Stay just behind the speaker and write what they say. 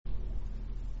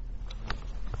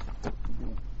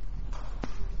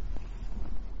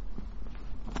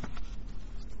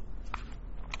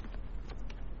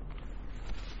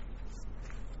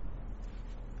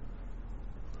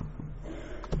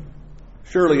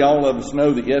Surely all of us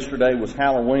know that yesterday was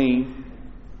Halloween,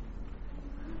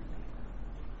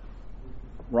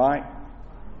 right?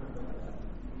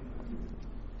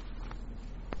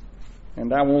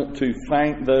 And I want to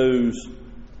thank those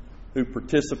who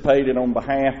participated on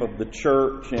behalf of the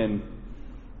church in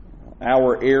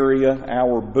our area,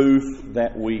 our booth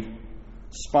that we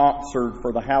sponsored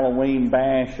for the Halloween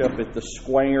bash up at the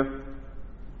square.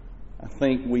 I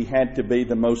think we had to be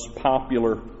the most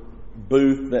popular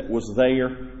booth that was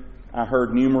there. I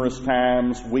heard numerous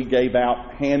times we gave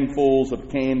out handfuls of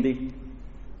candy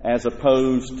as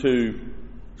opposed to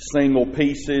single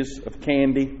pieces of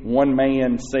candy. One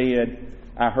man said,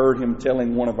 I heard him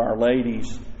telling one of our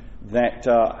ladies that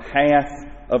half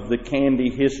of the candy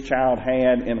his child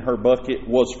had in her bucket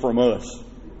was from us.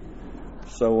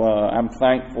 So I'm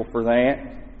thankful for that.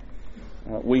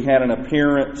 We had an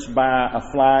appearance by a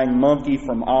flying monkey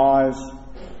from Oz,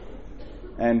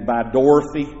 and by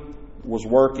Dorothy, was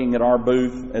working at our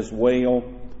booth as well.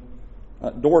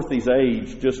 Dorothy's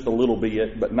aged just a little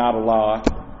bit, but not a lot.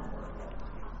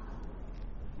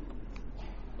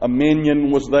 A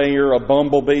minion was there, a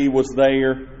bumblebee was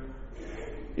there,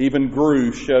 even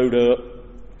Gru showed up,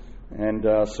 and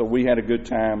so we had a good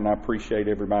time, and I appreciate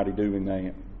everybody doing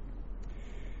that.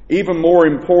 Even more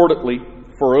importantly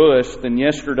for us than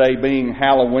yesterday being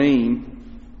Halloween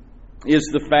is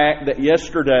the fact that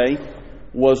yesterday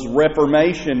was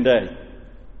Reformation Day.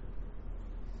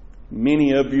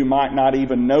 Many of you might not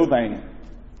even know that.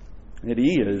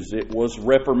 It was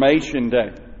Reformation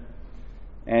Day.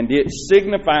 And it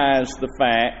signifies the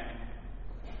fact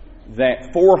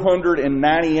that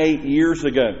 498 years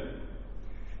ago,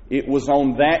 it was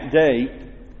on that date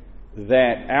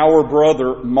that our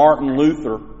brother Martin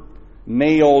Luther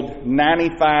nailed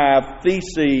 95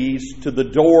 theses to the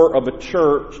door of a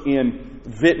church in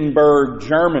Wittenberg,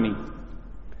 Germany.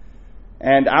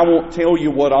 And I won't tell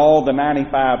you what all the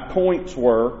 95 points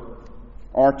were.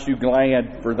 Aren't you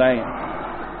glad for that?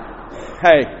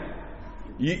 Hey,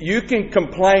 you can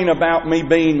complain about me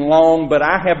being long, but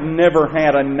I have never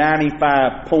had a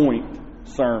 95-point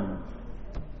sermon.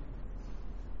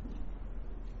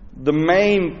 The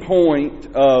main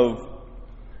point of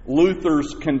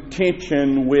Luther's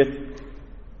contention with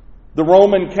the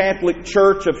Roman Catholic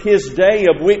Church of his day,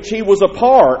 of which he was a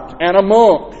part, and a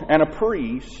monk and a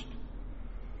priest,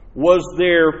 was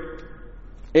their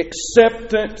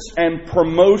acceptance and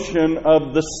promotion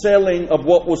of the selling of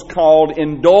what was called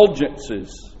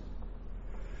indulgences.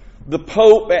 The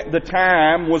Pope at the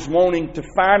time was wanting to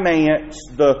finance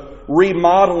the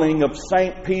remodeling of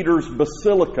St. Peter's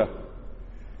Basilica.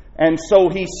 And so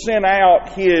he sent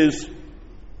out his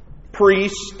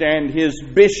priests and his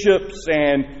bishops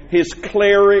and his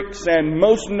clerics, and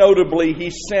most notably he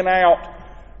sent out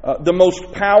the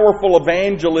most powerful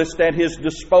evangelist at his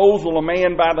disposal, a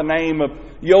man by the name of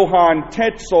Johann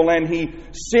Tetzel, and he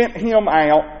sent him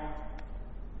out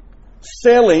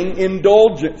selling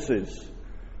indulgences,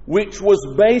 which was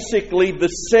basically the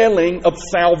selling of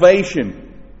salvation.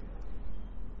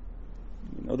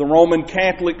 The Roman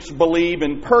Catholics believe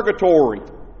in purgatory.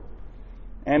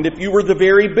 And if you were the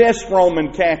very best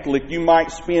Roman Catholic, you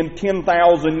might spend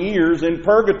 10,000 years in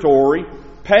purgatory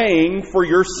paying for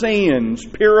your sins,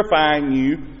 purifying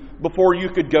you before you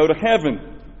could go to heaven.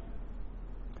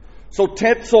 So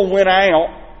Tetzel went out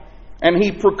and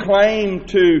he proclaimed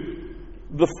to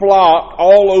the flock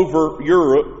all over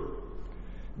Europe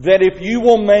that if you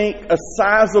will make a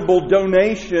sizable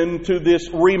donation to this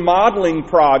remodeling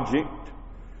project,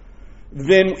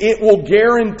 then it will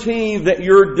guarantee that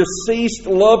your deceased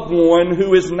loved one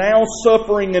who is now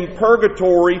suffering in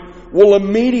purgatory will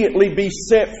immediately be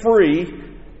set free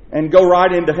and go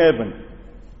right into heaven.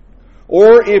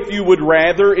 Or if you would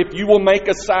rather, if you will make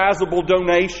a sizable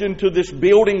donation to this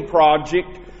building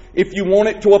project, if you want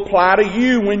it to apply to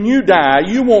you when you die,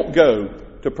 you won't go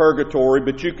to purgatory,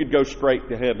 but you could go straight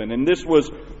to heaven. And this was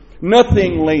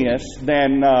nothing less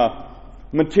than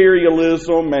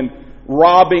materialism and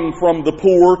robbing from the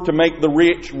poor to make the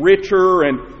rich richer.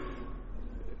 And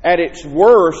at its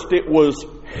worst, it was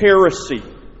heresy,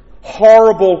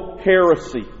 horrible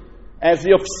heresy, as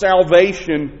if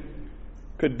salvation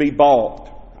could be bought.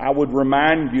 I would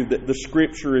remind you that the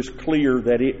Scripture is clear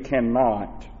that it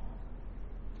cannot.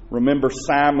 Remember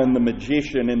Simon the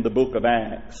magician in the book of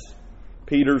Acts.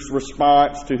 Peter's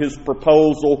response to his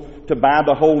proposal to buy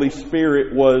the Holy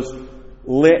Spirit was,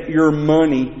 "Let your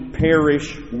money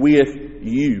perish with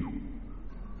you."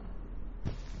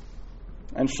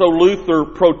 And so Luther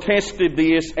protested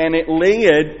this, and it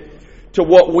led to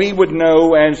what we would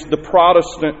know as the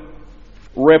Protestant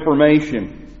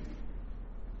Reformation.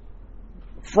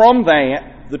 From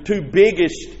that, the two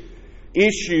biggest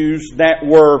issues that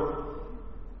were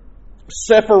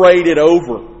separated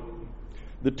over.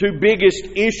 The two biggest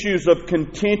issues of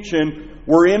contention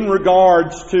were in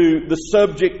regards to the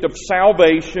subject of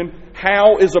salvation,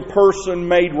 how is a person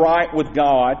made right with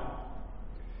God,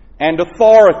 and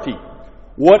authority.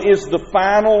 What is the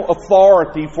final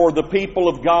authority for the people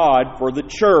of God, for the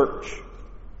church?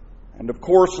 And of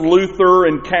course, Luther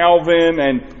and Calvin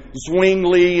and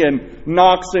Zwingli and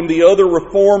Knox and the other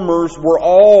reformers were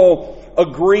all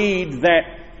agreed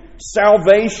that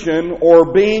salvation,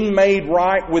 or being made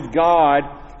right with God,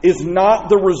 is not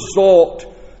the result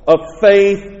of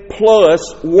faith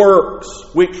plus works,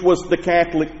 which was the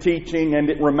Catholic teaching, and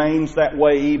it remains that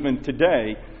way even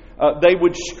today. They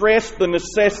would stress the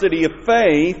necessity of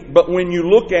faith, but when you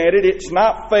look at it, it's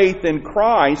not faith in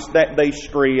Christ that they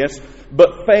stress,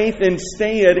 but faith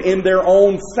instead in their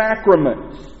own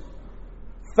sacraments.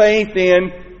 Faith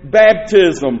in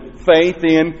baptism, faith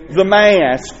in the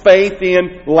Mass, faith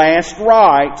in last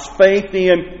rites, faith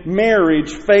in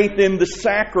marriage, faith in the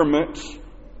sacraments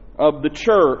of the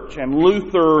church. And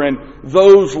Luther and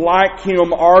those like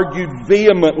him argued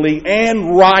vehemently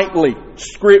and rightly,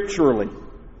 scripturally,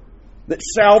 that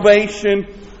salvation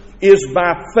is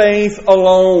by faith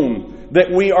alone, that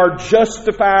we are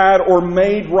justified or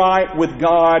made right with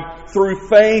God through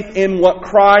faith in what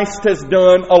Christ has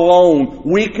done alone.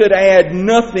 We could add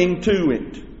nothing to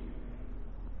it.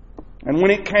 And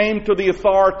when it came to the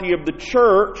authority of the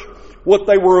church, what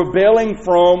they were rebelling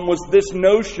from was this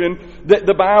notion that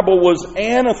the Bible was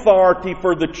an authority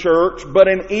for the church, but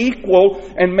an equal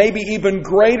and maybe even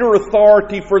greater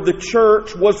authority for the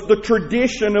church was the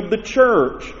tradition of the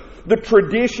church. The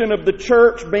tradition of the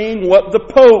church being what the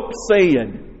Pope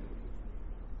said,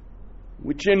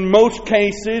 which in most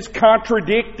cases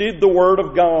contradicted the Word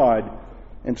of God.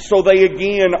 And so they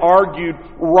again argued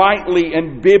rightly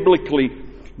and biblically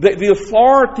that the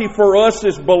authority for us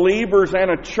as believers and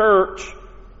a church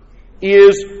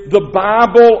is the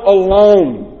Bible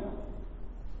alone.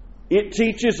 It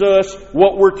teaches us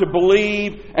what we're to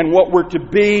believe and what we're to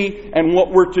be and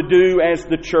what we're to do as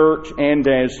the church and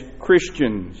as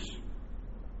Christians.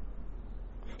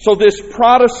 So this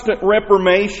Protestant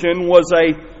Reformation was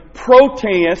a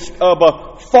protest of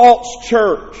a false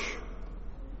church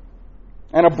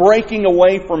and a breaking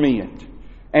away from it.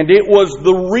 And it was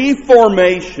the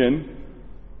reformation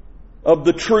of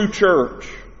the true church.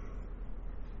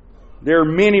 There are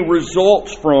many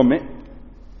results from it.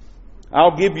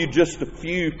 I'll give you just a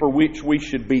few for which we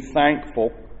should be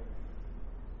thankful.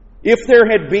 If there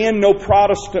had been no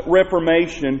Protestant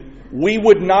Reformation, we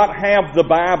would not have the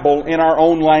Bible in our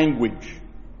own language.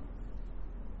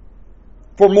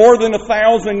 For more than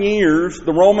 1,000 years,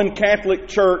 the Roman Catholic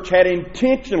Church had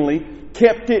intentionally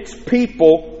kept its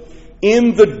people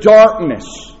in the darkness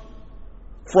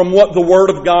from what the Word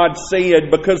of God said,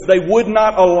 because they would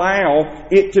not allow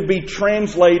it to be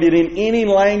translated in any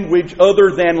language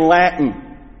other than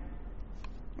Latin.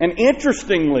 And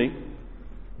interestingly,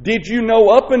 did you know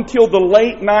up until the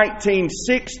late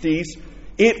 1960s,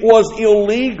 it was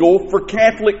illegal for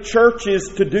Catholic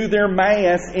churches to do their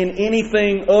Mass in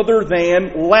anything other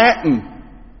than Latin?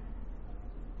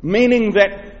 Meaning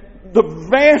that the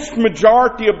vast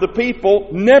majority of the people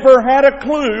never had a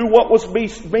clue what was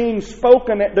being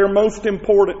spoken at their most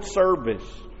important service.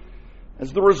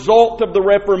 As the result of the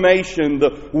Reformation,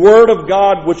 the Word of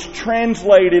God was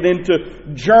translated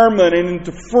into German and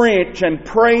into French, and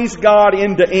praise God,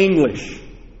 into English.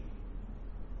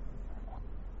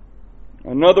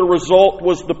 Another result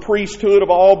was the priesthood of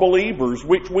all believers,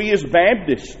 which we as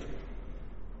Baptists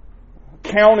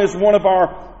count as one of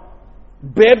our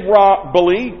bedrock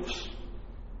beliefs.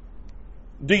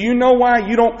 Do you know why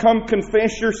you don't come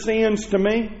confess your sins to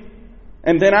me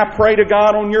and then I pray to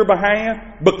God on your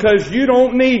behalf? Because you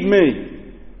don't need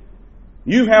me.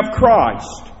 You have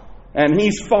Christ, and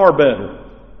He's far better.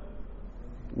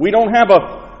 We don't have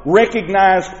a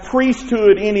recognized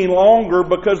priesthood any longer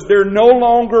because there no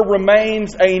longer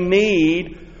remains a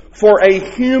need for a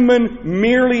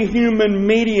merely human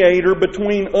mediator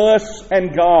between us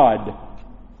and God.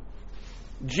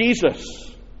 Jesus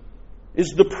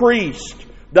is the priest,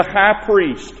 the high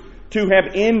priest, to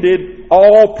have ended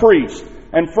all priests.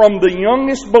 And from the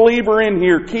youngest believer in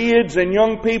here, kids and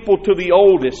young people, to the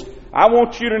oldest, I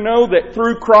want you to know that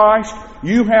through Christ,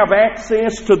 you have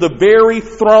access to the very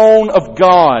throne of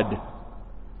God.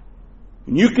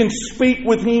 You can speak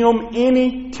with Him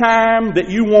any time that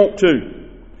you want to.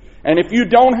 And if you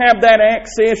don't have that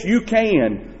access, you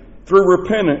can through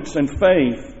repentance and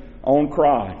faith on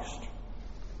Christ.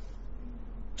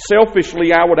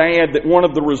 Selfishly, I would add that one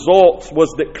of the results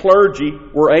was that clergy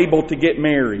were able to get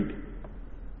married.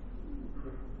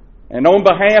 And on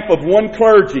behalf of one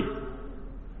clergy,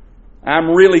 I'm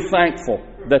really thankful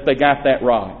that they got that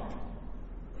right.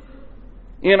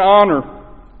 In honor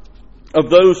of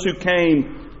those who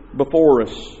came before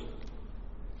us,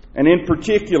 and in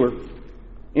particular,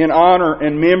 in honor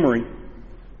and memory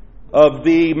of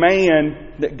the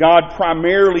man that God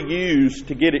primarily used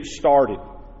to get it started,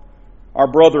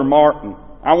 our brother Martin,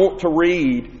 I want to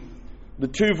read the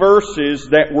two verses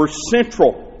that were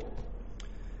central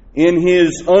in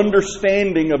his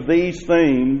understanding of these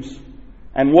things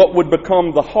and what would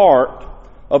become the heart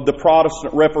of the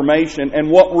Protestant Reformation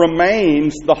and what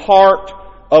remains the heart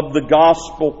of the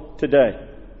gospel today.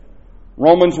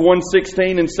 Romans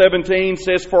 1:16 and 17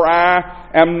 says, "For I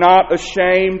am not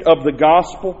ashamed of the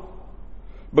gospel,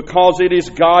 because it is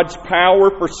God's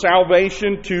power for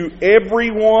salvation to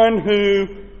everyone who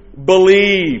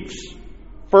believes,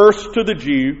 first to the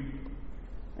Jew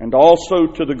and also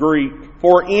to the Greek.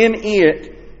 For in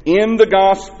it, in the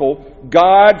gospel,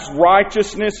 God's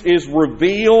righteousness is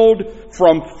revealed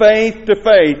from faith to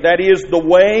faith." That is, the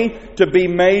way to be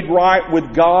made right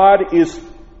with God is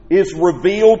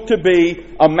revealed to be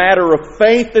a matter of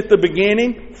faith at the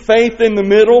beginning, faith in the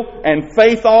middle, and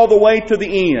faith all the way to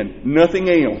the end. Nothing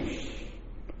else.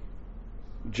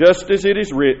 Just as it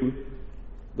is written,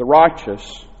 the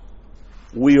righteous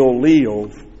will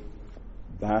live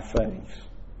by faith.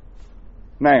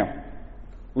 Now,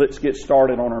 let's get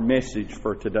started on our message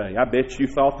for today. I bet you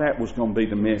thought that was going to be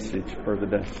the message for the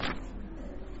day.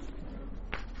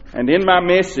 And in my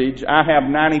message, I have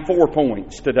 94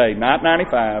 points today. Not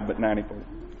 95, but 94.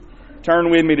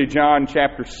 Turn with me to John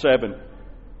chapter 7,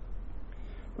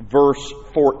 verse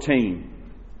 14.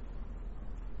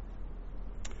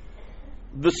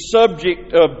 The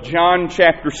subject of John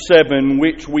chapter 7,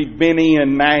 which we've been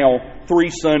in now 3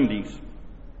 Sundays,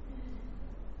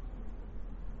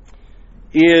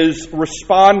 is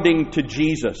responding to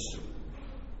Jesus.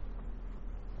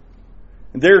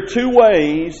 There are 2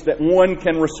 ways that one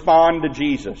can respond to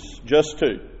Jesus. Just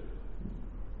 2.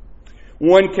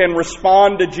 One can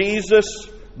respond to Jesus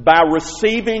by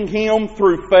receiving Him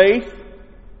through faith,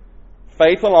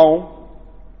 faith alone.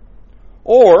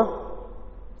 Or,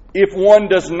 if one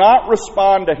does not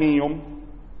respond to Him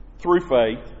through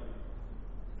faith,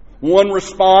 one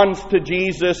responds to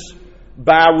Jesus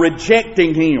by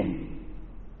rejecting Him.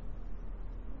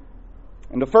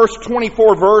 And the first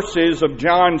 24 verses of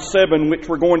John 7, which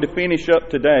we're going to finish up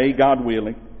today, God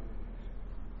willing,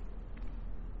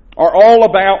 are all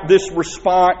about this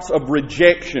response of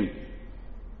rejection.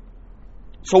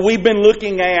 So we've been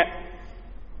looking at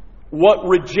what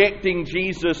rejecting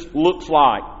Jesus looks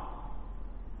like.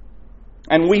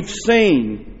 And we've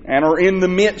seen, and are in the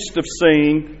midst of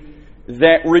seeing,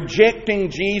 that rejecting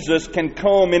Jesus can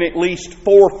come in at least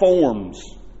 4 forms.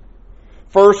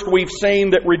 First, we've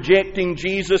seen that rejecting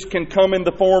Jesus can come in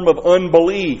the form of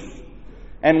unbelief.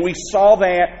 And we saw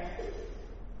that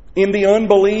in the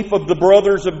unbelief of the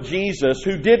brothers of Jesus,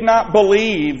 who did not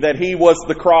believe that He was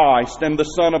the Christ and the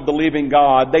Son of the living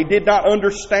God. They did not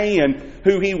understand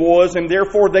who He was, and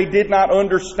therefore they did not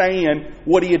understand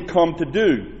what He had come to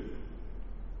do.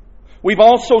 We've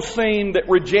also seen that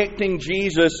rejecting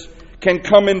Jesus can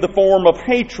come in the form of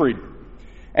hatred.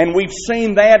 And we've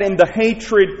seen that in the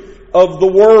hatred of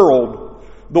the world.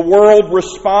 The world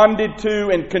responded to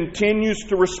and continues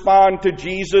to respond to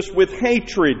Jesus with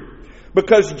hatred,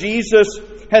 because Jesus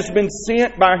has been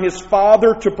sent by His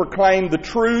Father to proclaim the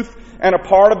truth, and a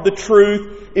part of the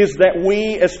truth is that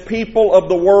we as people of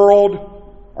the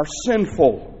world are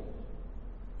sinful,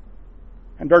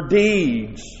 and our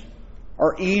deeds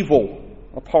are evil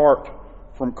apart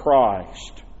from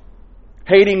Christ.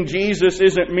 Hating Jesus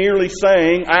isn't merely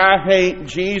saying, "I hate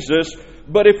Jesus,"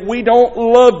 but if we don't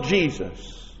love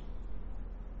Jesus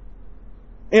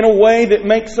in a way that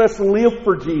makes us live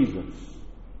for Jesus,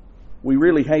 we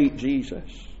really hate Jesus.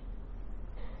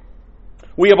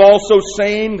 We have also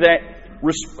seen that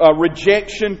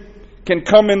rejection can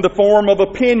come in the form of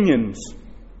opinions.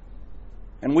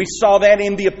 And we saw that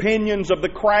in the opinions of the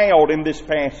crowd in this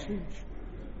passage.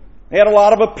 They had a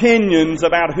lot of opinions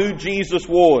about who Jesus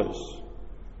was.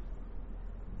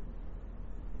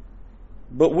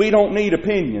 But we don't need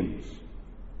opinions.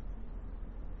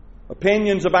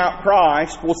 Opinions about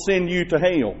Christ will send you to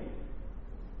hell.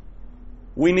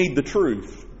 We need the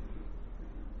truth.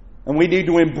 And we need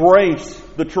to embrace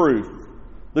the truth.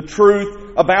 The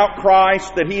truth about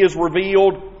Christ, that He has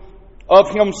revealed of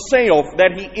Himself,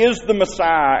 that He is the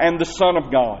Messiah and the Son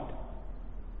of God.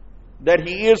 That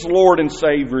He is Lord and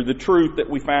Savior, the truth that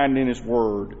we find in His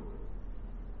Word.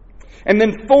 And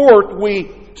then fourth, we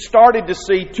started to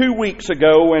see 2 weeks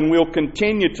ago, and we'll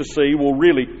continue to see, we'll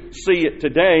really see it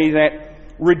today,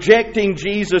 that rejecting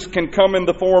Jesus can come in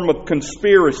the form of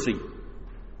conspiracy. And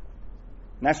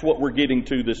that's what we're getting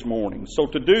to this morning. So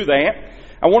to do that,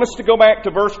 I want us to go back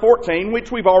to verse 14,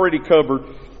 which we've already covered,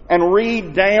 and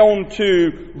read down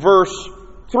to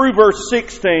through verse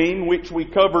 16, which we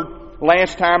covered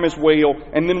last time as well,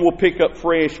 and then we'll pick up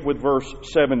fresh with verse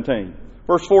 17.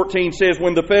 Verse 14 says,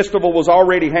 when the festival was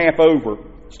already half over,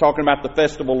 it's talking about the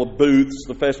festival of booths,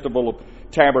 the festival of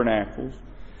tabernacles,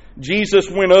 Jesus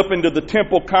went up into the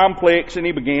temple complex and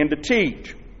he began to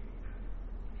teach.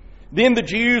 Then the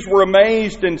Jews were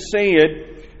amazed and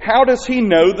said, how does he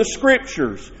know the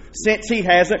Scriptures, since he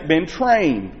hasn't been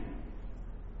trained?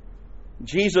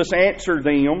 Jesus answered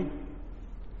them,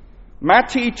 my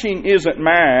teaching isn't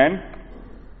mine,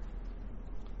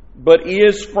 but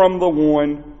is from the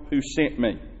one who sent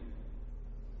me.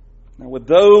 Now, with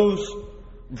those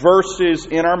verses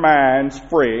in our minds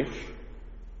fresh,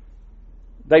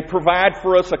 they provide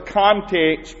for us a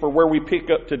context for where we pick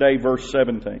up today, verse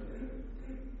 17.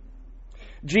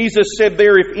 Jesus said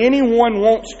there, if anyone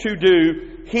wants to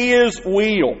do His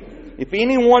will, if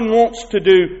anyone wants to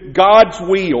do God's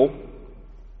will,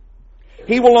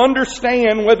 he will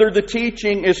understand whether the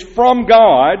teaching is from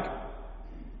God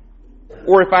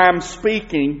or if I'm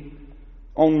speaking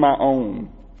on my own.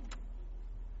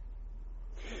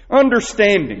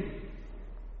 Understanding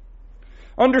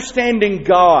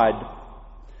God,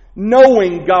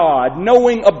 knowing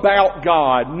about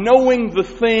God, knowing the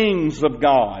things of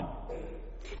God,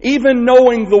 even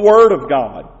knowing the Word of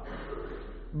God,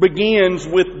 begins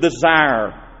with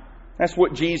desire. That's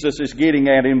what Jesus is getting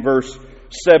at in verse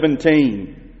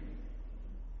 17.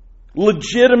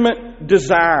 Legitimate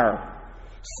desire,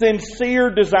 sincere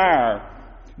desire.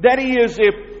 That is,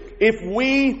 if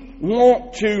we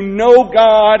want to know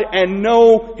God and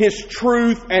know His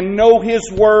truth and know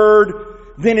His Word,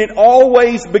 then it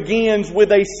always begins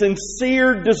with a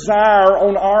sincere desire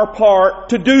on our part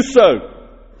to do so.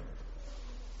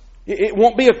 It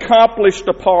won't be accomplished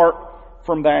apart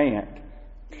from that.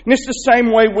 And it's the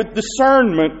same way with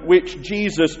discernment, which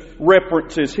Jesus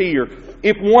references here.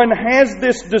 If one has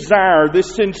this desire,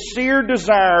 this sincere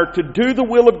desire to do the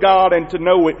will of God and to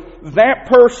know it, that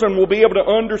person will be able to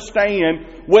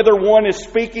understand whether one is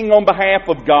speaking on behalf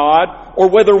of God or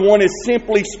whether one is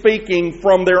simply speaking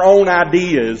from their own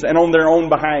ideas and on their own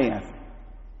behalf.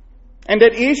 And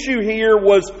at issue here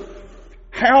was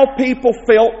how people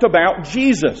felt about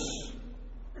Jesus.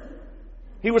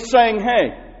 He was saying,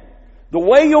 hey, the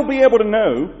way you'll be able to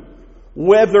know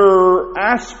whether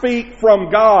I speak from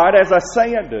God as I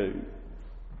say I do,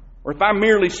 or if I'm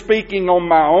merely speaking on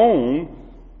my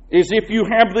own, is if you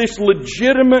have this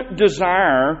legitimate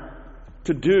desire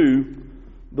to do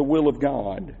the will of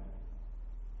God.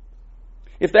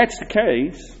 If that's the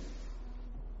case,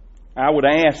 I would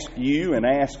ask you and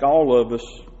ask all of us,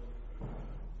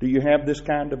 do you have this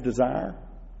kind of desire?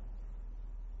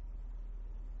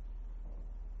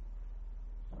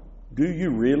 Do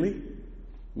you really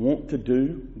want to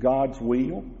do God's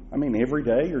will? I mean, every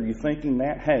day, are you thinking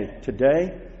that? Hey,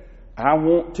 today, I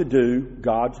want to do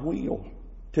God's will.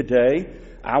 Today,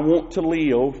 I want to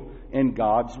live in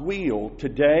God's will.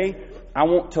 Today, I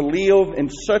want to live in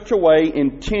such a way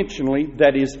intentionally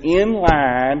that is in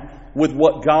line with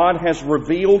what God has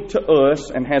revealed to us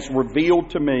and has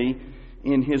revealed to me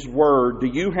in His Word. Do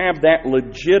you have that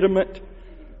legitimate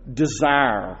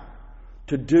desire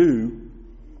to do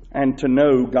and to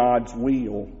know God's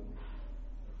will?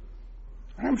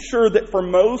 I'm sure that for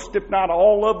most, if not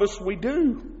all of us, we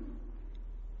do.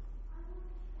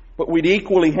 But we'd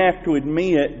equally have to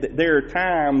admit that there are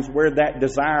times where that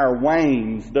desire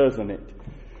wanes, doesn't it?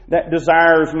 That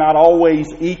desire is not always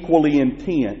equally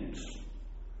intense.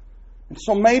 And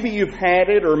so maybe you've had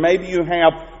it, or maybe you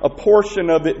have a portion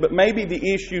of it, but maybe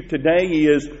the issue today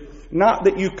is not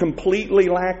that you completely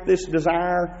lack this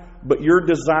desire, but your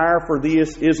desire for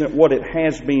this isn't what it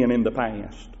has been in the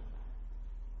past,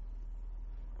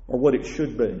 or what it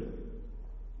should be.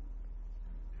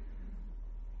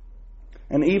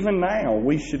 And even now,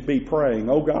 we should be praying,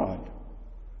 oh God,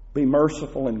 be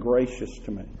merciful and gracious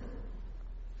to me,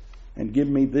 and give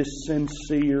me this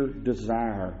sincere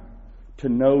desire to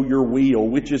know your will,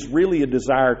 which is really a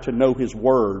desire to know His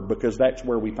Word, because that's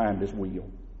where we find His will.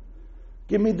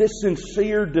 Give me this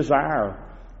sincere desire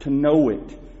to know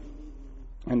it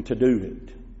and to do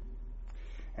it.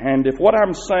 And if what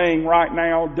I'm saying right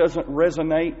now doesn't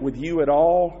resonate with you at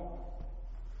all,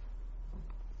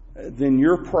 then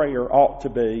your prayer ought to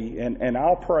be, and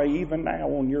I'll pray even now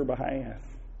on your behalf,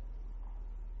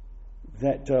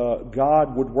 that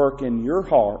God would work in your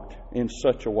heart in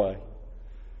such a way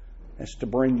as to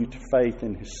bring you to faith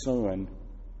in His Son.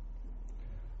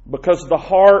 Because the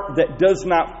heart that does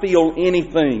not feel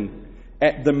anything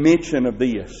at the mention of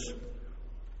this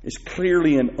is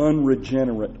clearly an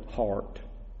unregenerate heart.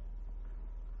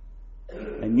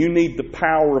 And you need the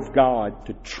power of God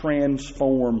to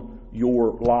transform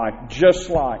your life, just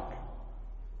like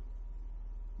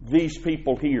these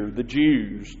people here, the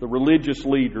Jews, the religious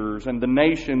leaders, and the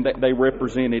nation that they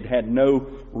represented had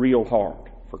no real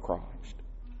heart for Christ.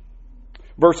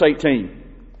 Verse 18.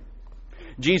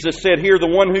 Jesus said here, the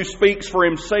one who speaks for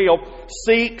himself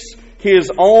seeks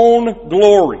his own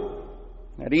glory.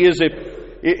 That is,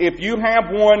 if you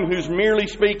have one who's merely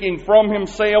speaking from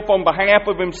himself, on behalf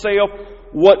of himself,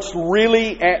 what's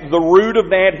really at the root of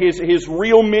that, his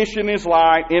real mission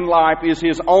in life is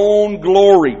his own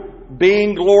glory,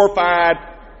 being glorified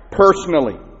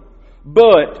personally.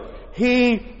 But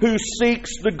he who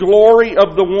seeks the glory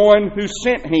of the one who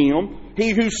sent him, he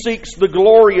who seeks the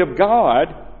glory of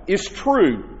God, is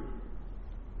true.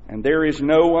 And there is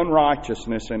no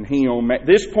unrighteousness in him. At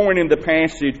this point in the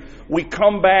passage, we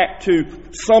come back to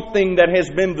something that has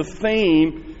been the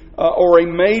theme or a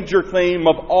major theme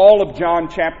of all of John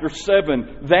chapter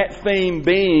 7. That theme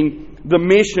being the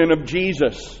mission of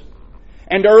Jesus.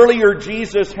 And earlier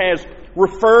Jesus has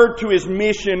referred to His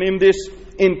mission in this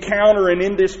encounter and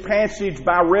in this passage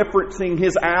by referencing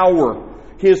His hour.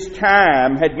 His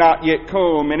time had not yet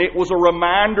come, and it was a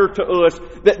reminder to us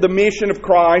that the mission of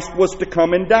Christ was to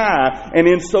come and die, and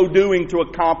in so doing to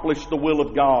accomplish the will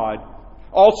of God.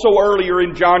 Also earlier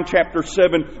in John chapter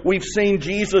 7, we've seen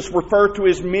Jesus refer to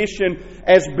His mission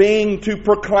as being to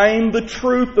proclaim the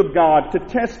truth of God, to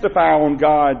testify on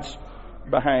God's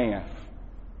behalf.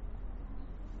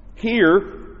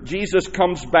 Here, Jesus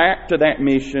comes back to that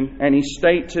mission, and He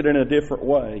states it in a different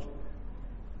way.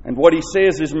 And what He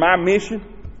says is, my mission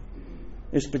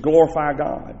is to glorify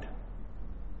God.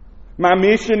 My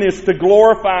mission is to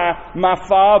glorify my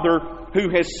Father who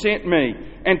has sent me.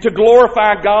 And to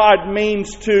glorify God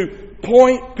means to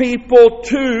point people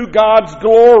to God's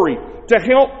glory, to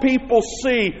help people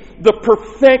see the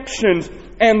perfections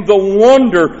and the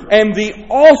wonder and the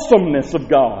awesomeness of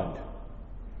God.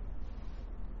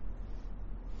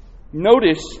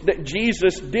 Notice that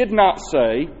Jesus did not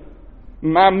say,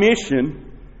 my mission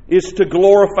is to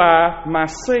glorify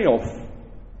myself.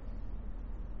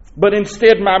 But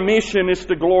instead, my mission is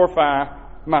to glorify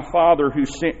my Father who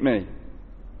sent me.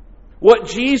 What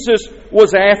Jesus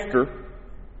was after,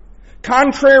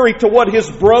 contrary to what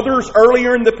His brothers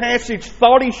earlier in the passage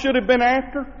thought He should have been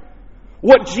after,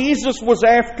 what Jesus was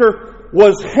after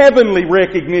was heavenly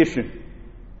recognition.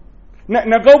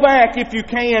 Now go back, if you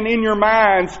can, in your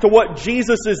minds to what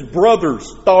Jesus' brothers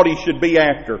thought He should be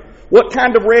after. What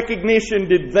kind of recognition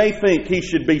did they think He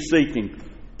should be seeking?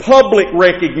 Public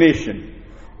recognition.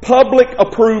 Public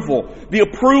approval. The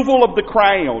approval of the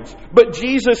crowds. But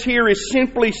Jesus here is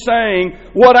simply saying,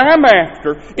 what I'm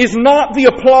after is not the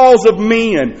applause of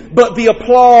men, but the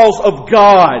applause of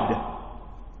God.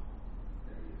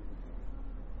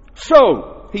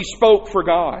 So, He spoke for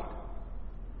God.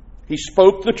 He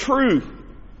spoke the truth.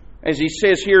 As He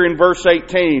says here in verse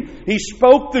 18, He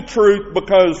spoke the truth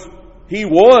because He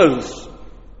was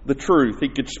the truth. He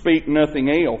could speak nothing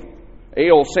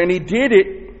else. And He did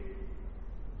it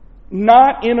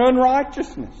not in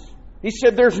unrighteousness. He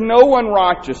said there's no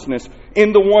unrighteousness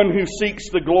in the one who seeks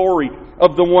the glory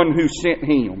of the one who sent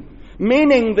Him.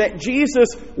 Meaning that Jesus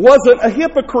wasn't a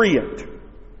hypocrite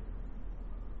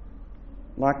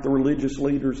like the religious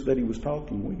leaders that He was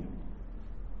talking with.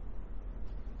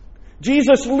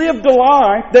 Jesus lived a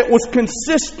life that was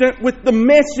consistent with the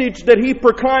message that He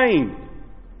proclaimed.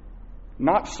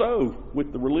 Not so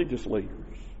with the religious leaders.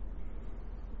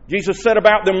 Jesus said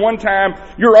about them one time,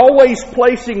 you're always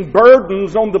placing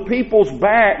burdens on the people's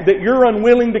back that you're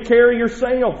unwilling to carry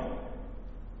yourself.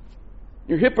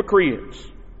 You're hypocrites.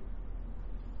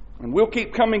 And we'll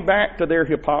keep coming back to their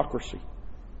hypocrisy.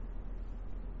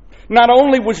 Not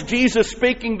only was Jesus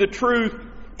speaking the truth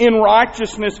in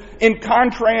righteousness in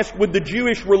contrast with the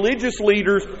Jewish religious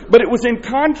leaders, but it was in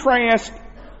contrast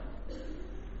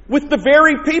with the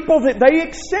very people that they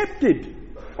accepted.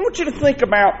 I want you to think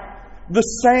about the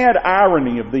sad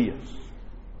irony of this.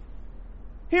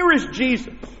 Here is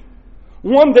Jesus,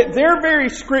 one that their very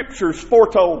scriptures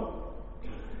foretold.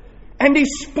 And He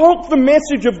spoke the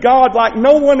message of God like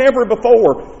no one ever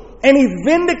before. And He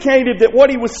vindicated that what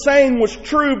He was saying was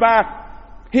true by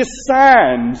His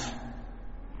signs.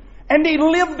 And He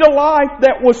lived a life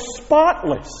that was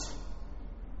spotless.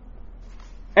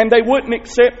 And they wouldn't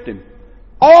accept Him.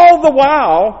 All the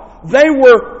while, they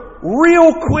were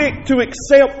real quick to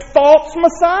accept false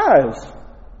messiahs.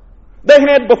 They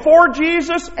had before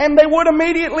Jesus and they would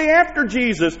immediately after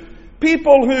Jesus.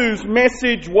 People whose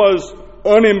message was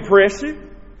unimpressive,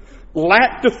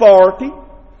 lacked authority,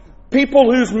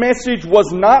 people whose message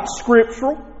was not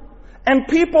scriptural, and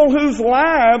people whose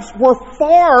lives were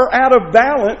far out of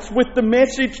balance with the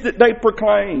message that they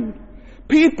proclaimed.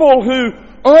 People who,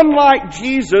 unlike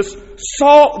Jesus,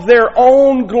 sought their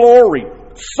own glory,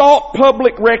 sought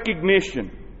public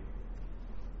recognition,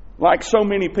 like so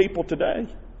many people today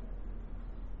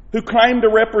who claim to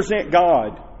represent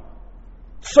God.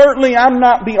 Certainly I'm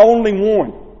not the only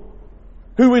one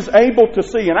who is able to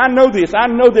see, and I know this, I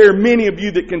know there are many of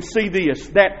you that can see this,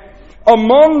 that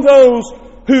among those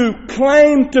who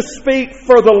claim to speak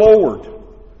for the Lord,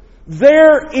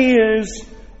 there is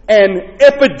an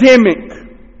epidemic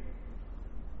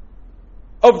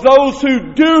of those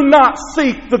who do not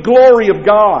seek the glory of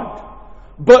God,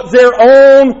 but their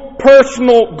own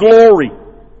personal glory.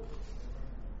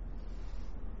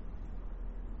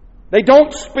 They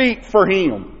don't speak for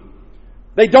Him.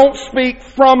 They don't speak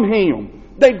from Him.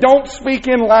 They don't speak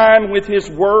in line with His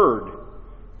Word.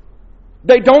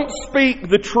 They don't speak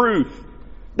the truth.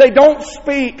 They don't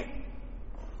speak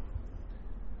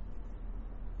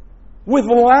with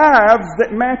lives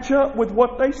that match up with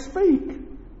what they speak.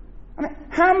 I mean,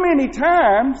 how many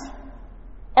times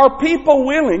are people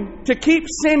willing to keep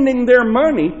sending their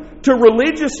money to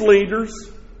religious leaders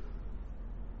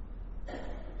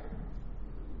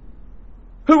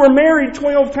who were married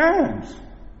 12 times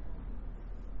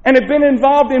and have been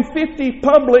involved in 50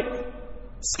 public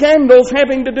scandals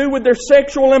having to do with their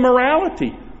sexual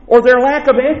immorality or their lack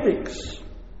of ethics?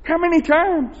 How many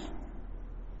times?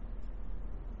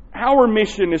 Our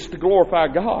mission is to glorify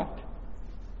God,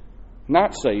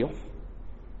 not self.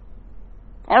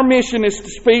 Our mission is to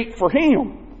speak for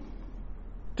Him,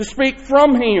 to speak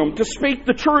from Him, to speak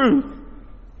the truth,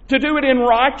 to do it in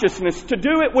righteousness, to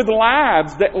do it with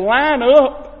lives that line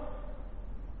up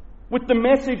with the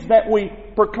message that we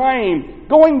proclaim.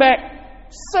 Going back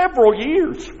several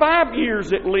years, 5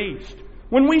 years at least,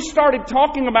 when we started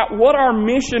talking about what our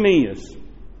mission is.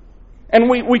 And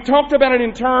we talked about it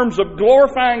in terms of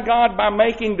glorifying God by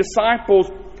making disciples.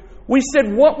 We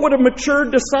said, what would a mature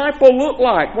disciple look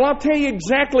like? Well, I'll tell you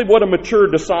exactly what a mature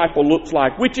disciple looks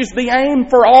like, which is the aim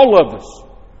for all of us.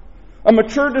 A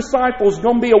mature disciple is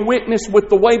going to be a witness with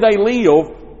the way they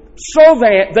live so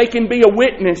that they can be a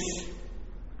witness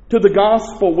to the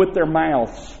gospel with their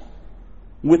mouths,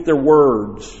 with their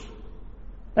words.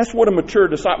 That's what a mature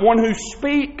disciple, one who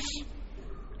speaks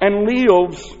and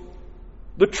lives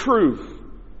the truth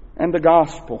and the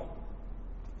gospel.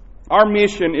 Our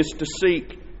mission is to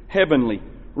seek heavenly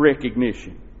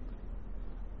recognition.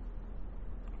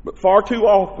 But far too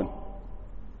often,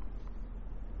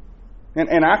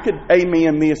 and I could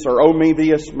amen this or owe me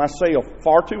this myself,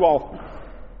 far too often,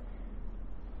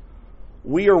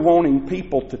 we are wanting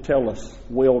people to tell us,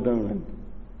 well done,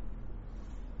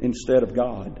 instead of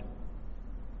God.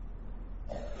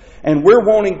 And we're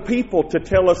wanting people to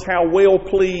tell us how well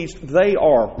pleased they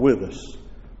are with us,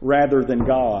 rather than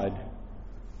God,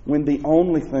 when the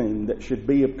only thing that should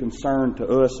be of concern to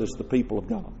us as the people of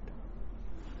God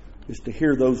is to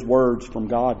hear those words from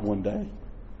God one day.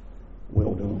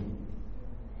 Well done.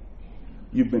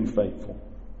 You've been faithful.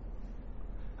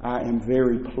 I am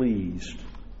very pleased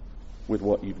with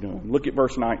what you've done. Look at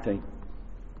verse 19.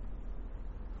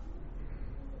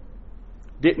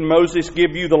 Didn't Moses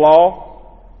give you the law?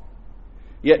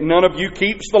 Yet none of you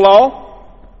keeps the law?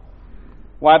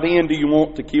 Why then do you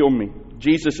want to kill me?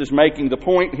 Jesus is making the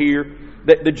point here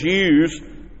that the Jews,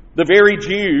 the very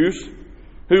Jews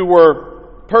who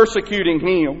were persecuting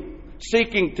Him,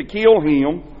 seeking to kill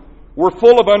Him, were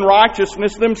full of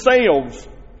unrighteousness themselves.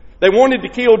 They wanted to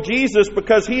kill Jesus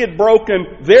because He had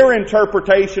broken their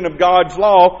interpretation of God's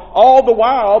law. All the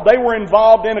while, they were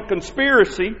involved in a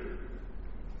conspiracy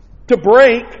to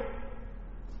break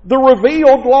the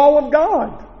revealed law of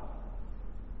God.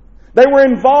 They were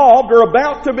involved or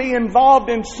about to be involved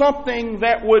in something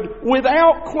that would,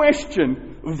 without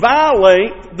question,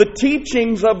 violate the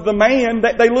teachings of the man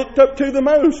that they looked up to the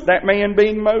most, that man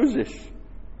being Moses.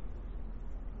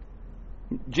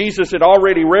 Jesus had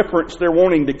already referenced their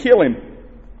wanting to kill Him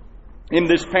in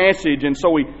this passage, and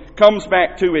so He comes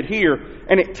back to it here.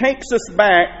 And it takes us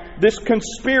back, this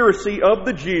conspiracy of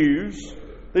the Jews.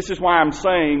 This is why I'm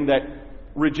saying that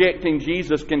rejecting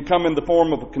Jesus can come in the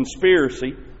form of a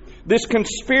conspiracy. This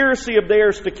conspiracy of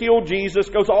theirs to kill Jesus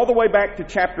goes all the way back to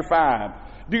chapter 5.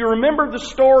 Do you remember the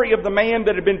story of the man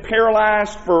that had been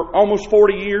paralyzed for almost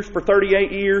 40 years, for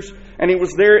 38 years? And he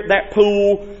was there at that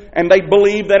pool, and they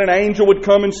believed that an angel would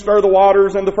come and stir the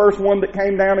waters, and the first one that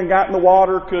came down and got in the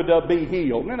water could be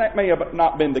healed. Now, that may have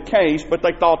not been the case, but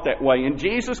they thought that way. And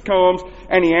Jesus comes,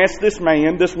 and He asks this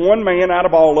man, this one man out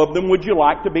of all of them, would you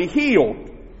like to be healed?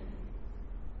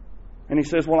 And he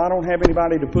says, well, I don't have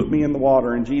anybody to put me in the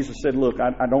water. And Jesus said, look,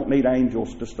 I don't need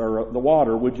angels to stir up the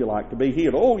water. Would you like to be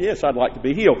healed? Oh, yes, I'd like to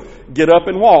be healed. Get up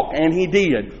and walk. And he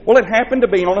did. Well, it happened to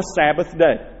be on a Sabbath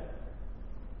day.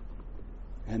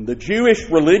 And the Jewish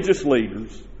religious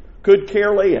leaders could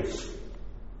care less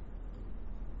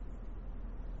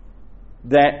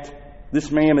that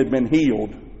this man had been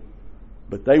healed,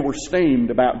 but they were steamed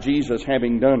about Jesus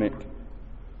having done it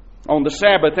on the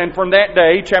Sabbath. And from that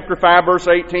day, chapter 5, verse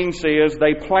 18 says,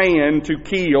 they planned to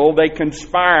kill, they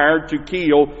conspired to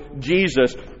kill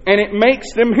Jesus. And it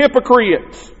makes them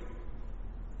hypocrites.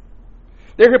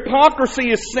 Their hypocrisy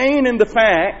is seen in the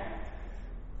fact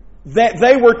that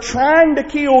they were trying to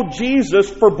kill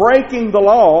Jesus for breaking the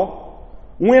law,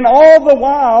 when all the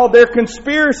while their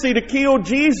conspiracy to kill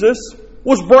Jesus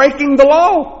was breaking the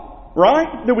law.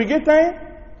 Right? Do we get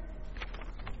that?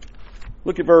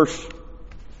 Look at verse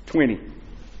 20.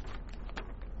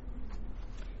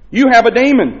 You have a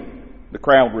demon, the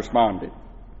crowd responded.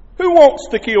 Who wants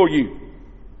to kill you?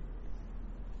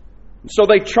 So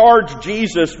they charged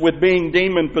Jesus with being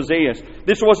demon-possessed.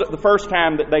 This wasn't the first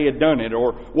time that they had done it,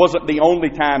 or wasn't the only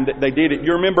time that they did it.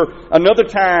 You remember another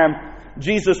time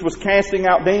Jesus was casting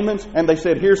out demons, and they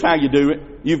said, here's how you do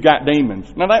it. You've got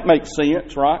demons. Now that makes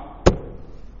sense, right?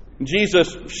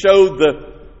 Jesus showed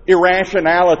the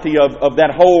irrationality of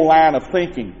that whole line of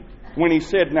thinking when He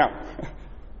said, now,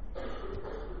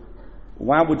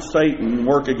 why would Satan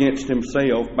work against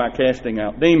himself by casting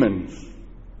out demons?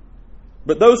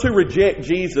 But those who reject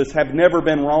Jesus have never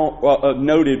been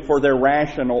noted for their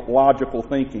rational, logical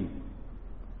thinking.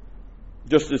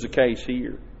 Just as the case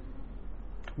here.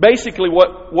 Basically,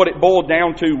 what it boiled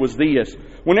down to was this.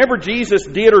 Whenever Jesus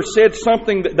did or said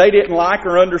something that they didn't like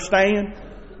or understand,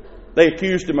 they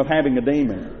accused Him of having a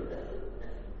demon.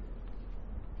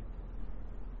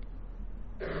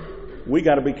 We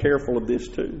got to be careful of this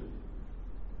too.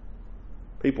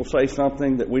 People say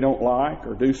something that we don't like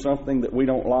or do something that we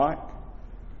don't like.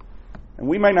 And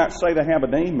we may not say they have a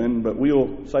demon, but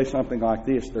we'll say something like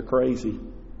this: they're crazy.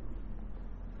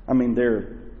 I mean,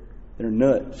 they're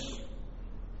nuts.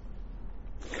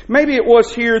 Maybe it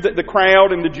was here that the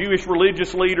crowd and the Jewish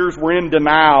religious leaders were in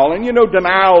denial. And you know,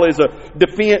 denial is a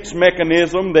defense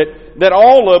mechanism that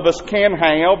all of us can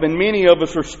have, and many of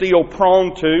us are still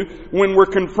prone to. When we're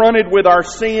confronted with our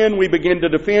sin, we begin to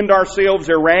defend ourselves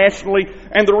irrationally.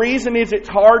 And the reason is it's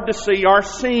hard to see our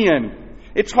sin.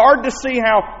 It's hard to see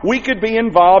how we could be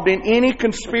involved in any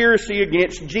conspiracy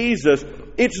against Jesus.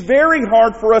 It's very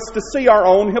hard for us to see our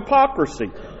own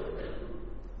hypocrisy.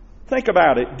 Think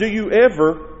about it. Do you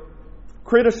ever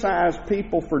criticize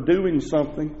people for doing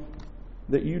something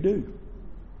that you do?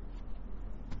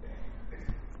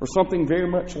 Or something very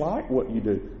much like what you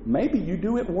do? Maybe you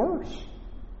do it worse.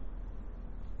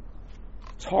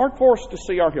 It's hard for us to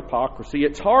see our hypocrisy.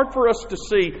 It's hard for us to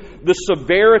see the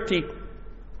severity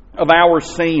of our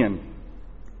sin.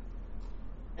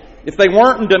 If they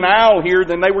weren't in denial here,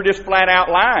 then they were just flat out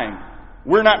lying.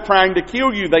 We're not trying to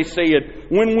kill you, they said,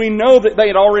 when we know that they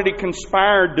had already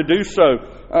conspired to do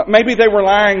so. Maybe they were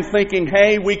lying thinking,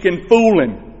 hey, we can fool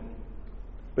Him.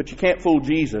 But you can't fool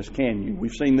Jesus, can you?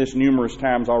 We've seen this numerous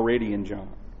times already in John.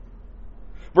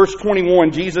 Verse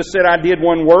 21, Jesus said, I did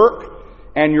one work,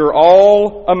 and you're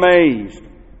all amazed.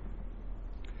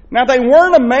 Now, they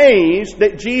weren't amazed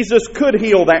that Jesus could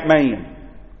heal that man,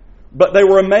 but they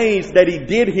were amazed that He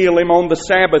did heal him on the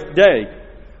Sabbath day.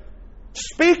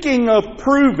 Speaking of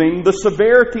proving the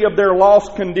severity of their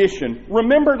lost condition,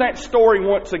 remember that story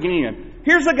once again.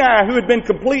 Here's a guy who had been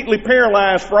completely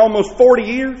paralyzed for almost 40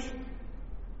 years.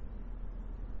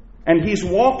 And he's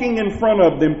walking in front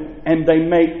of them, and they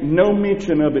make no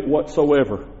mention of it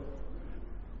whatsoever.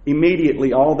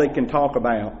 Immediately, all they can talk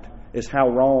about is how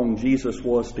wrong Jesus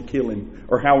was to kill him,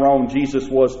 or how wrong Jesus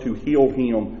was to heal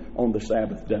him on the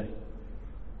Sabbath day.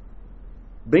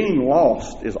 Being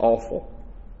lost is awful.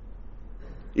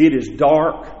 It is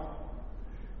dark.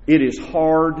 It is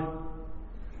hard.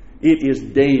 It is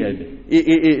dead.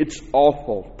 It's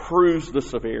awful. Proves the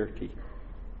severity.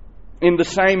 In the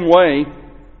same way,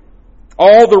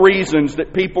 all the reasons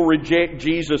that people reject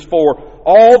Jesus for,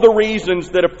 all the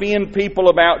reasons that offend people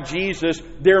about Jesus,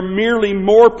 they're merely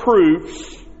more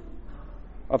proofs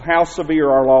of how severe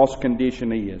our lost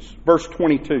condition is. Verse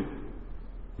 22.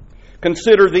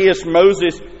 Consider this,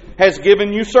 Moses has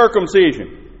given you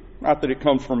circumcision. Not that it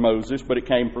comes from Moses, but it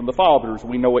came from the fathers.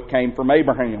 We know it came from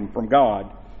Abraham, from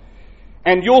God.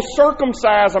 And you'll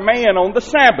circumcise a man on the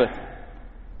Sabbath.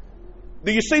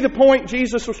 Do you see the point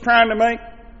Jesus was trying to make?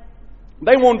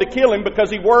 They wanted to kill him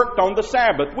because he worked on the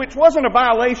Sabbath, which wasn't a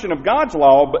violation of God's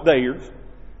law, but theirs.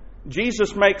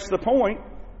 Jesus makes the point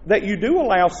that you do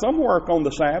allow some work on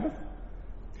the Sabbath.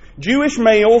 Jewish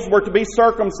males were to be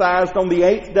circumcised on the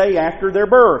 8th day after their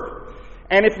birth.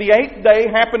 And if the 8th day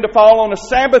happened to fall on a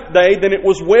Sabbath day, then it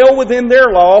was well within their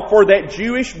law for that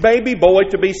Jewish baby boy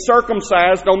to be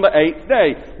circumcised on the 8th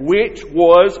day, which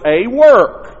was a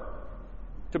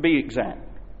work, to be exact.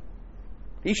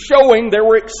 He's showing there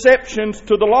were exceptions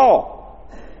to the law.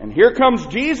 And here comes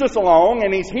Jesus along,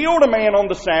 and He's healed a man on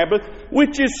the Sabbath,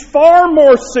 which is far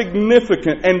more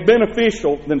significant and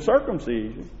beneficial than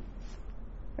circumcision.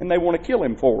 And they want to kill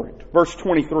Him for it. Verse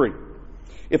 23.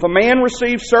 If a man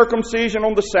receives circumcision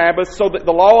on the Sabbath so that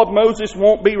the law of Moses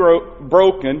won't be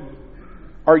broken,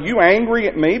 are you angry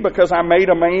at me because I made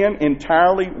a man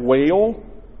entirely well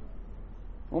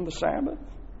on the Sabbath?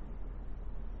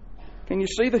 Can you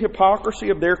see the hypocrisy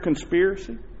of their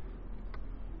conspiracy?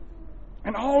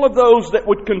 And all of those that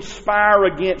would conspire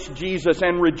against Jesus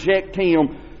and reject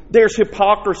Him, there's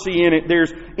hypocrisy in it,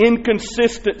 there's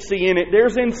inconsistency in it,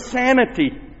 there's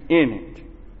insanity in it.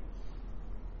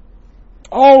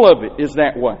 All of it is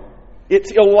that way.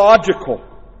 It's illogical.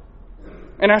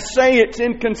 And I say it's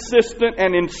inconsistent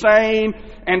and insane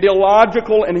and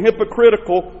illogical and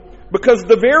hypocritical because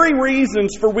the very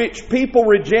reasons for which people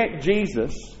reject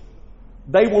Jesus,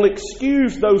 they will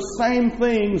excuse those same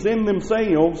things in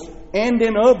themselves and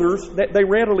in others that they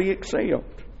readily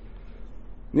accept.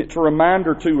 And it's a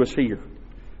reminder to us here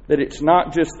that it's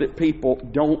not just that people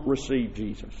don't receive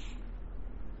Jesus.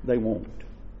 They won't.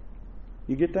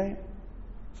 You get that?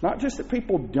 It's not just that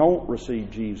people don't receive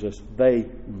Jesus, they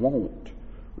won't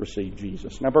receive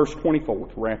Jesus. Now verse 24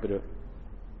 to wrap it up.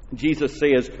 Jesus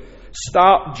says,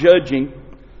 stop judging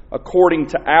according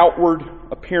to outward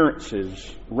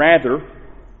appearances. Rather,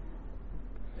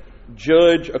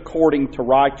 judge according to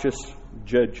righteous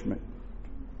judgment.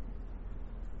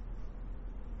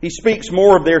 He speaks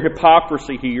more of their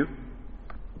hypocrisy here.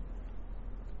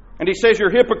 And He says you're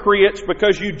hypocrites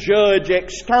because you judge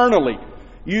externally.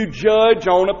 You judge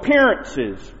on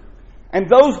appearances. And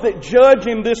those that judge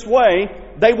in this way,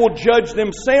 they will judge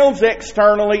themselves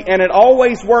externally, and it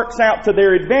always works out to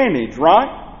their advantage,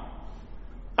 right?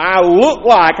 I look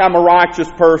like I'm a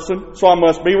righteous person, so I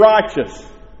must be righteous.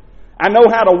 I know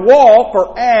how to walk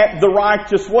or act the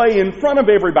righteous way in front of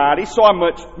everybody, so I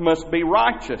must be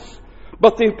righteous.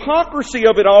 But the hypocrisy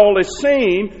of it all is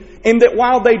seen in that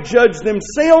while they judge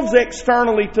themselves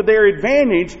externally to their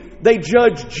advantage, they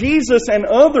judge Jesus and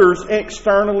others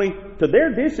externally to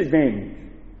their disadvantage.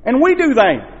 And we do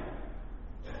that.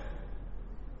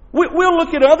 We'll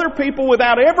look at other people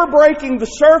without ever breaking the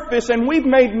surface, and we've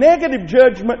made negative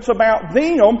judgments about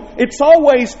them. It's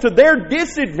always to their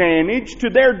disadvantage, to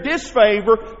their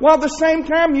disfavor, while at the same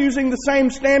time using the same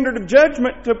standard of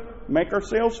judgment to make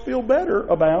ourselves feel better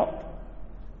about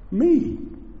me.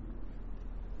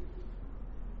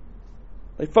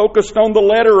 They focused on the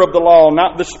letter of the law,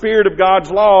 not the spirit of God's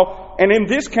law. And in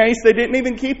this case, they didn't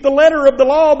even keep the letter of the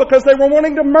law because they were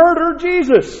wanting to murder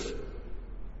Jesus.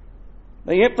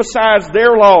 They emphasized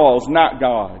their laws, not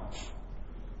God's.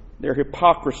 Their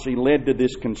hypocrisy led to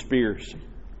this conspiracy.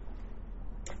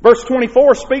 Verse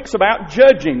 24 speaks about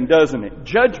judging, doesn't it?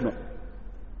 Judgment.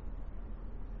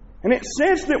 And it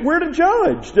says that we're to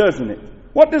judge, doesn't it?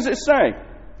 What does it say?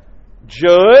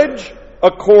 Judge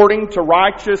according to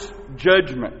righteous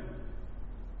judgment.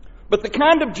 But the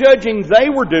kind of judging they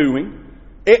were doing,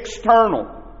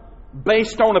 external,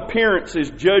 based on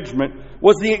appearances judgment,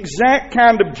 was the exact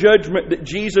kind of judgment that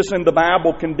Jesus in the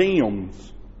Bible condemns.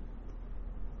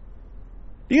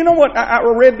 Do you know what? I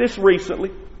read this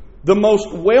recently. The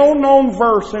most well-known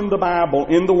verse in the Bible,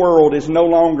 in the world, is no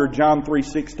longer John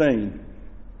 3:16.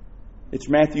 It's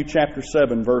Matthew chapter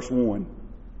 7, verse 1.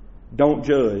 Don't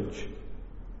judge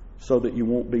so that you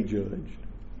won't be judged.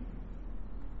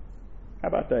 How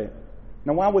about that?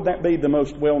 Now, why would that be the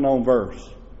most well-known verse?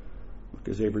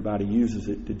 Because everybody uses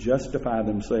it to justify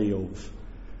themselves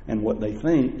and what they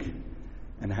think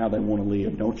and how they want to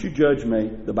live. Don't you judge me.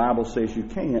 The Bible says you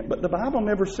can't. But the Bible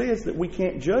never says that we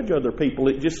can't judge other people.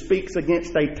 It just speaks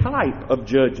against a type of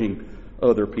judging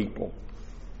other people.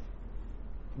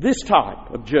 This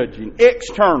type of judging,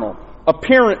 external,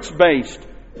 appearance-based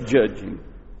judging.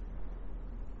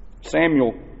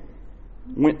 Samuel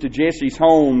went to Jesse's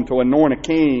home to anoint a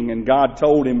king, and God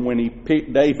told him when he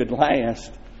picked David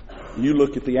last, you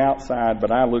look at the outside,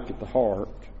 but I look at the heart.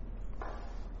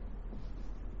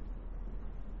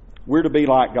 We're to be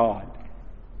like God.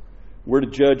 We're to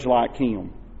judge like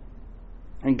Him.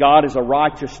 And God is a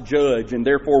righteous judge, and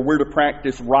therefore we're to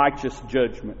practice righteous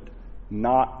judgment,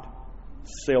 not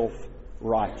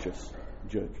self-righteous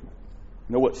judgment.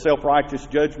 You know what self-righteous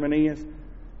judgment is?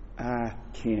 I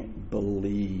can't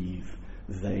believe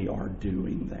they are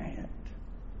doing that.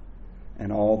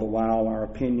 And all the while our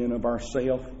opinion of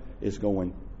ourselves is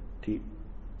going tick,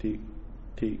 tick,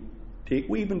 tick, tick.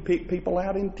 We even pick people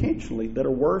out intentionally that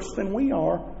are worse than we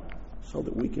are so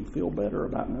that we can feel better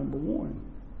about number one.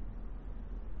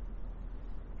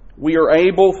 We are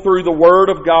able through the Word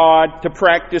of God to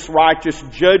practice righteous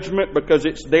judgment because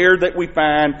it's there that we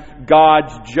find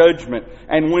God's judgment.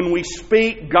 And when we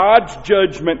speak God's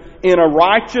judgment in a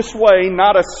righteous way,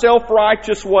 not a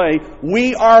self-righteous way,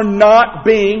 we are not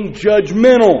being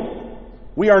judgmental.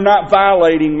 We are not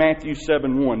violating Matthew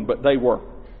 7:1, but they were.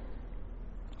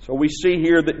 So we see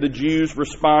here that the Jews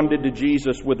responded to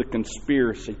Jesus with a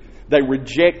conspiracy. They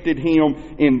rejected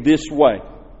Him in this way.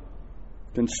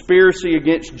 Conspiracy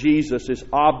against Jesus is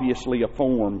obviously a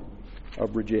form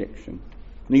of rejection.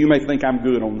 Now you may think I'm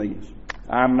good on these.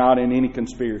 I'm not in any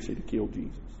conspiracy to kill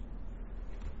Jesus.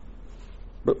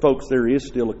 But folks, there is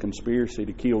still a conspiracy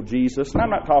to kill Jesus. And I'm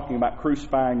not talking about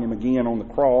crucifying Him again on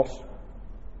the cross.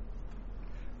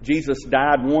 Jesus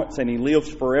died once and He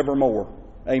lives forevermore.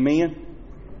 Amen?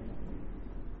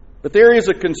 But there is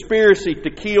a conspiracy to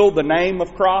kill the name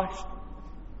of Christ.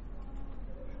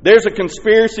 There's a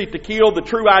conspiracy to kill the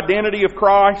true identity of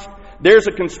Christ. There's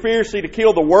a conspiracy to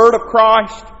kill the Word of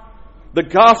Christ, the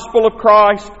gospel of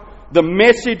Christ, the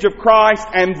message of Christ,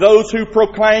 and those who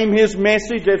proclaim His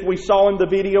message, as we saw in the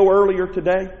video earlier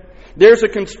today. There's a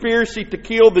conspiracy to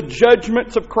kill the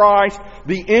judgments of Christ,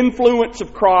 the influence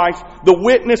of Christ, the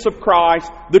witness of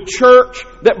Christ, the church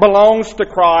that belongs to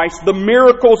Christ, the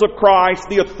miracles of Christ,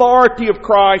 the authority of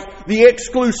Christ, the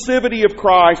exclusivity of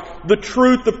Christ, the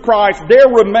truth of Christ. There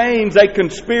remains a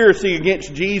conspiracy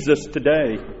against Jesus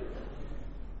today.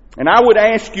 And I would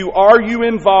ask you, are you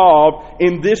involved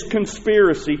in this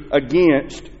conspiracy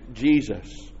against Jesus?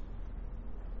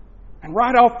 And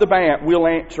right off the bat, we'll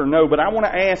answer no. But I want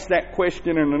to ask that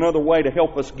question in another way to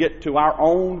help us get to our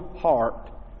own heart.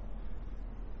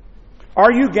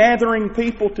 Are you gathering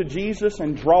people to Jesus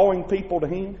and drawing people to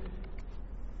Him?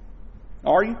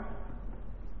 Are you?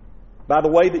 By the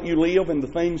way that you live and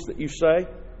the things that you say?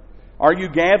 Are you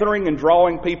gathering and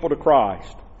drawing people to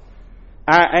Christ?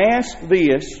 I ask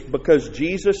this because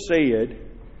Jesus said,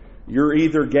 you're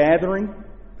either gathering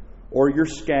or you're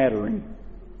scattering.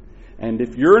 And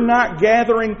if you're not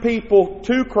gathering people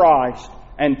to Christ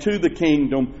and to the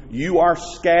kingdom, you are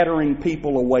scattering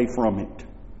people away from it.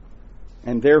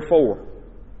 And therefore,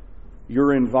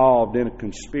 you're involved in a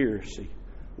conspiracy,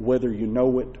 whether you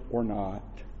know it or not,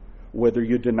 whether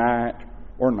you deny it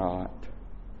or not.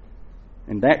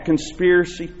 And that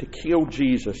conspiracy to kill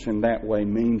Jesus in that way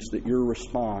means that your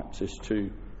response is to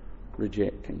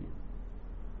reject Him.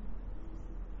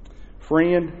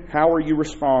 Friend, how are you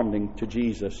responding to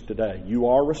Jesus today? You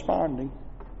are responding.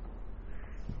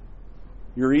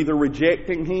 You're either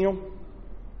rejecting Him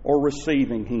or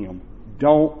receiving Him.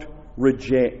 Don't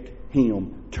reject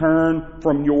Him. Turn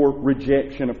from your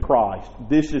rejection of Christ.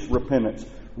 This is repentance.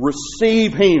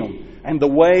 Receive Him. And the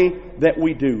way that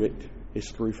we do it is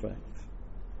through faith.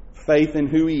 Faith in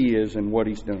who He is and what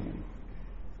He's done.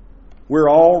 We're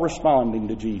all responding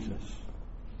to Jesus.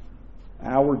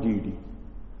 Our duty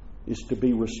is to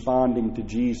be responding to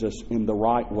Jesus in the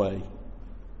right way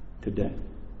today.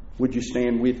 Would you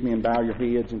stand with me and bow your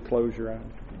heads and close your eyes?